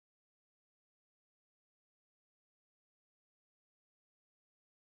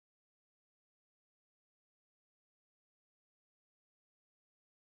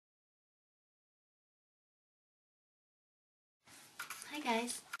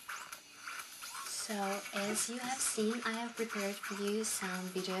guys! So as you have seen, I have prepared for you some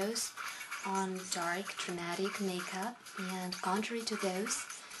videos on dark dramatic makeup, and contrary to those,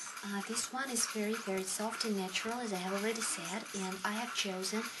 this one is very soft and natural, as I have already said, and I have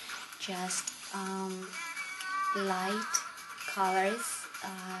chosen just light colors,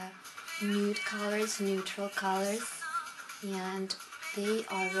 nude colors, neutral colors, and they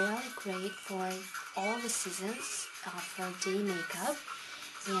are really great for all the seasons for day makeup,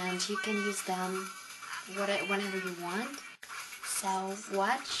 and you can use them whenever you want. So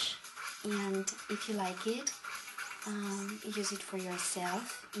watch, and if you like it, use it for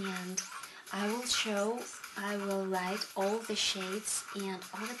yourself, and I will write all the shades and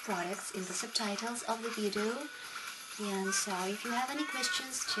all the products in the subtitles of the video. And so if you have any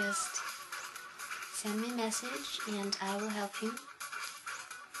questions, just send me a message and I will help you.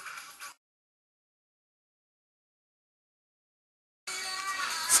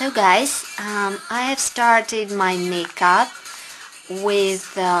 So guys, I have started my makeup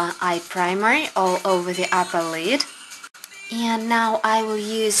with the eye primer all over the upper lid, and now I will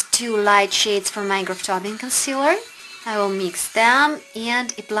use two light shades for my Graph Topping Concealer. I will mix them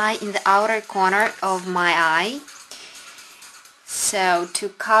and apply in the outer corner of my eye, so to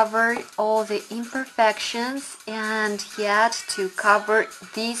cover all the imperfections and yet to cover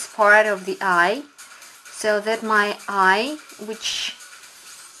this part of the eye, so that my eye, which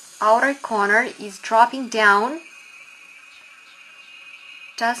outer corner is dropping down,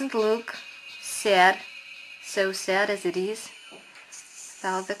 doesn't look sad, so sad as it is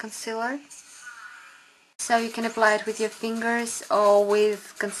without the concealer. So you can apply it with your fingers or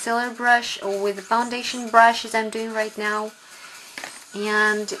with concealer brush or with the foundation brush, as I'm doing right now,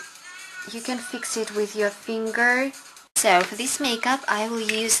 and you can fix it with your finger. So for this makeup I will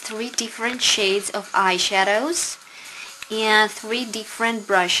use 3 different shades of eyeshadows and 3 different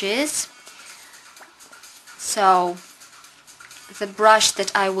brushes. So the brush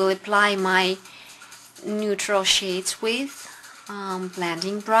that I will apply my neutral shades with,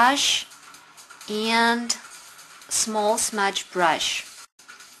 blending brush and small smudge brush.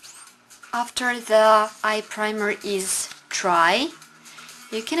 After the eye primer is dry,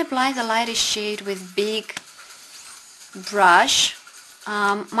 you can apply the lightest shade with big brush.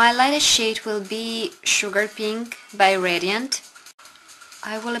 My lightest shade will be Sugar Pink by Radiant.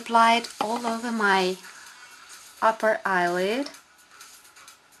 I will apply it all over my upper eyelid,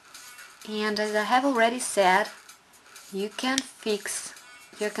 and as I have already said, you can fix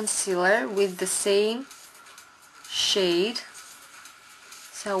your concealer with the same shade.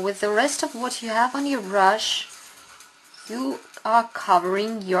 So with the rest of what you have on your brush, you are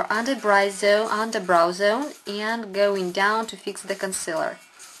covering your underbrow zone and going down to fix the concealer.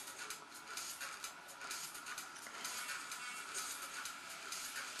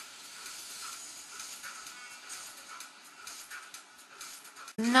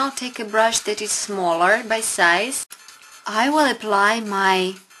 Now take a brush that is smaller by size. I will apply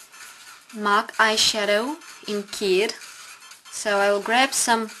my MAC eyeshadow in Kid. So I will grab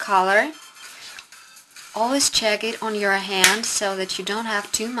some color. Always check it on your hand so that you don't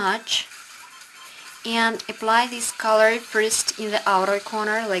have too much, and apply this color first in the outer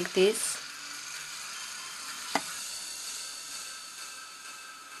corner like this.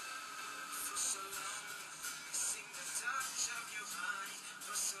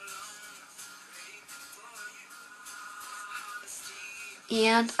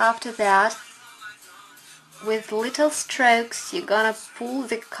 And after that, with little strokes, you're gonna pull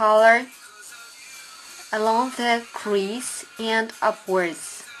the color along the crease and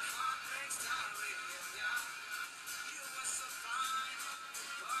upwards.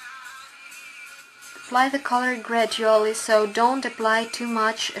 Apply the color gradually, so don't apply too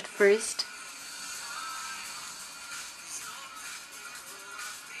much at first.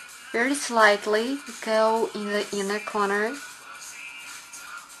 Very slightly go in the inner corner.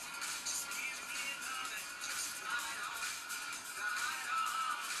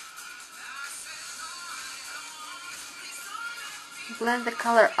 Blend the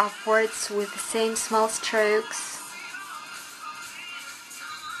color upwards with the same small strokes.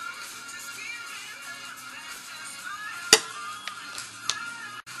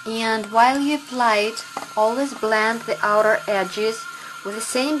 And while you apply it, always blend the outer edges with the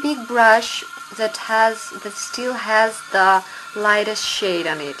same big brush that still has the lightest shade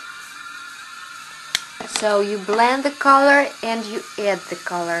on it. So you blend the color and you add the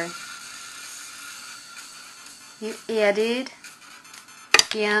color. You add it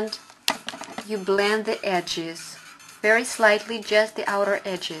and you blend the edges very slightly, just the outer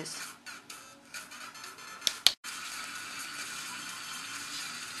edges.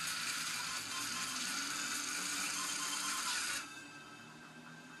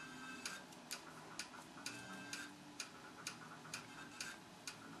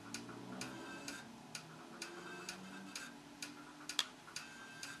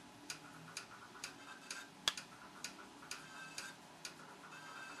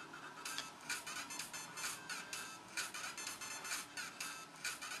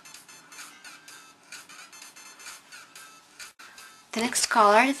 Next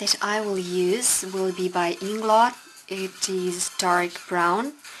color that I will use will be by Inglot. It is dark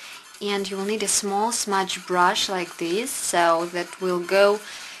brown, and you will need a small smudge brush like this, so that will go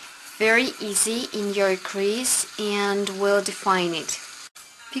very easy in your crease and will define it.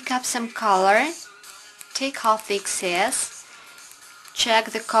 Pick up some color, take off the excess, check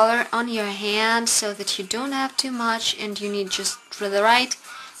the color on your hand so that you don't have too much and you need just the right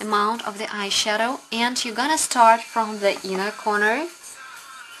amount of the eyeshadow, and you're gonna start from the inner corner.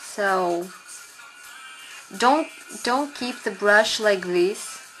 So don't keep the brush like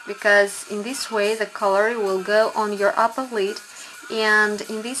this, because in this way the color will go on your upper lid, and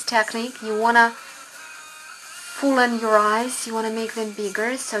in this technique you wanna full-on your eyes, you wanna make them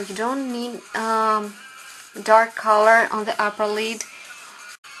bigger, so you don't need dark color on the upper lid.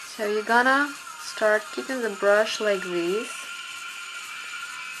 So you're gonna start keeping the brush like this,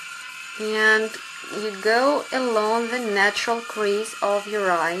 and you go along the natural crease of your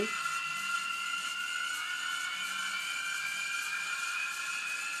eye.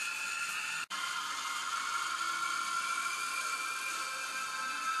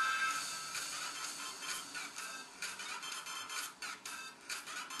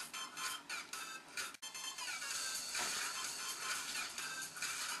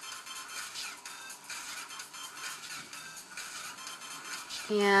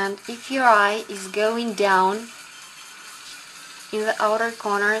 And if your eye is going down in the outer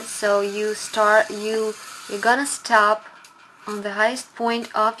corner, so you're gonna stop on the highest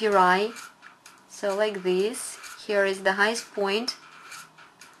point of your eye, so like this. Here is the highest point.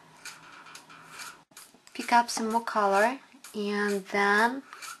 Pick up some more color, and then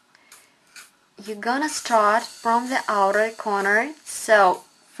you're gonna start from the outer corner. So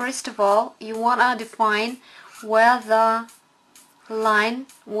first of all, you wanna define where the line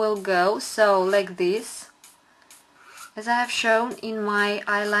will go, so like this, as I have shown in my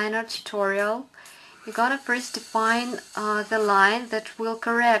eyeliner tutorial. You're gonna first define the line that will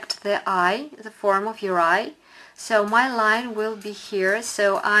correct the eye, the form of your eye. So my line will be here,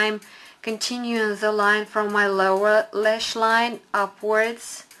 so I'm continuing the line from my lower lash line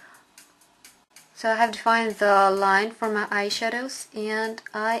upwards. So I have defined the line for my eyeshadows, and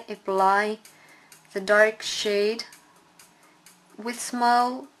I apply the dark shade with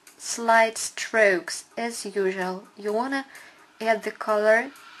small slight strokes as usual. You wanna add the color,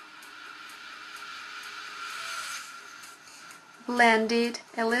 blend it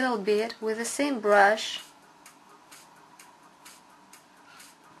a little bit with the same brush,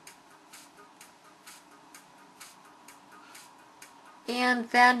 and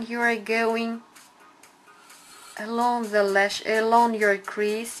then you are going along your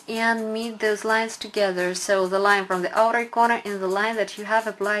crease and meet those lines together, so the line from the outer corner and the line that you have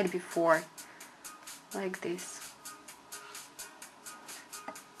applied before, like this.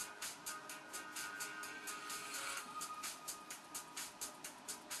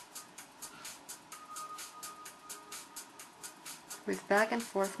 With back and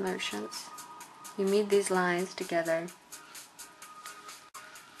forth motions, you meet these lines together.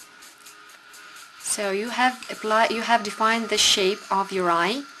 So you have defined the shape of your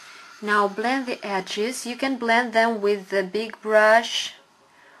eye. Now blend the edges. You can blend them with the big brush,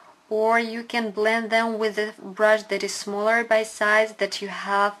 or you can blend them with a brush that is smaller by size, that you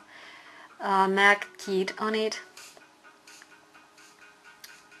have MAC kit on it.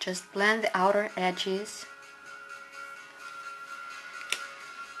 Just blend the outer edges.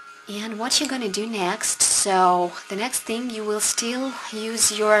 And what you're gonna do next, so the next thing, you will still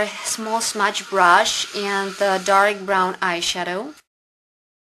use your small smudge brush and the dark brown eyeshadow.